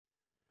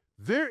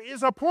there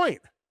is a point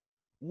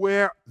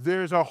where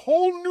there's a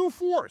whole new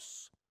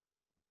force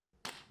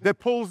that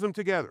pulls them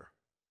together.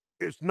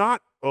 It's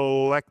not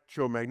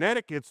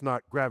electromagnetic, it's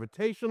not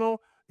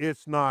gravitational,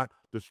 it's not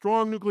the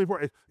strong nuclear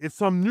force, it's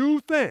some new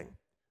thing.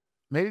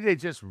 Maybe they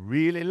just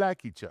really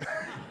like each other.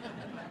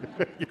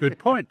 Good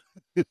point.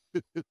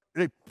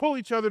 They pull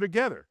each other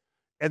together,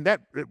 and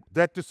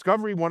that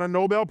discovery won a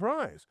Nobel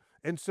Prize.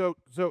 And so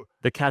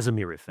The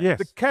Casimir effect. Yes.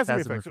 the Casimir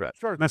Casimir effect. effect.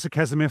 Sure, That's a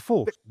Casimir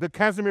force. the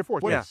Casimir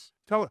force. What- Yes.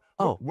 Tell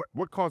Oh.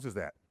 what causes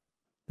that?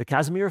 The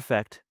Casimir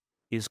effect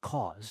is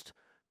caused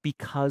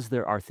because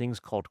there are things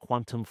called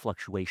quantum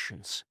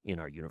fluctuations in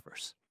our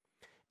universe.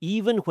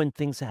 Even when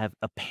things have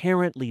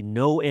apparently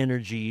no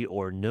energy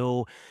or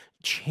no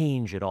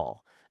change at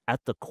all,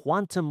 at the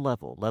quantum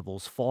level,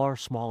 levels far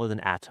smaller than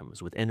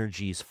atoms, with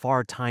energies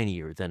far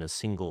tinier than a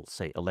single,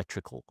 say,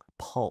 electrical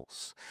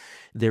pulse,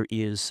 there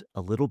is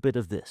a little bit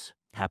of this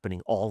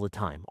happening all the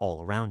time,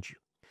 all around you.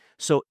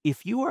 So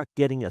if you are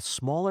getting a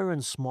smaller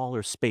and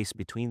smaller space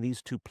between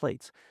these two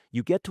plates,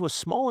 you get to a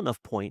small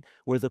enough point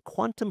where the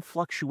quantum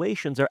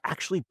fluctuations are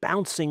actually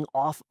bouncing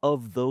off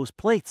of those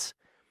plates.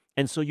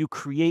 And so you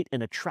create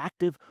an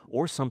attractive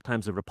or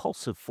sometimes a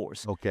repulsive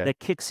force Okay. that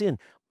kicks in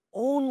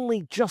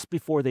only just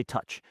before they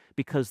touch,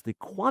 because the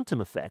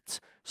quantum effects,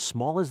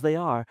 small as they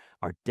are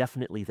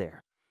definitely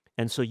there.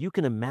 And so you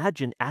can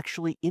imagine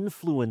actually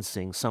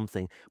influencing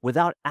something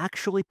without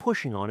actually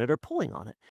pushing on it or pulling on it.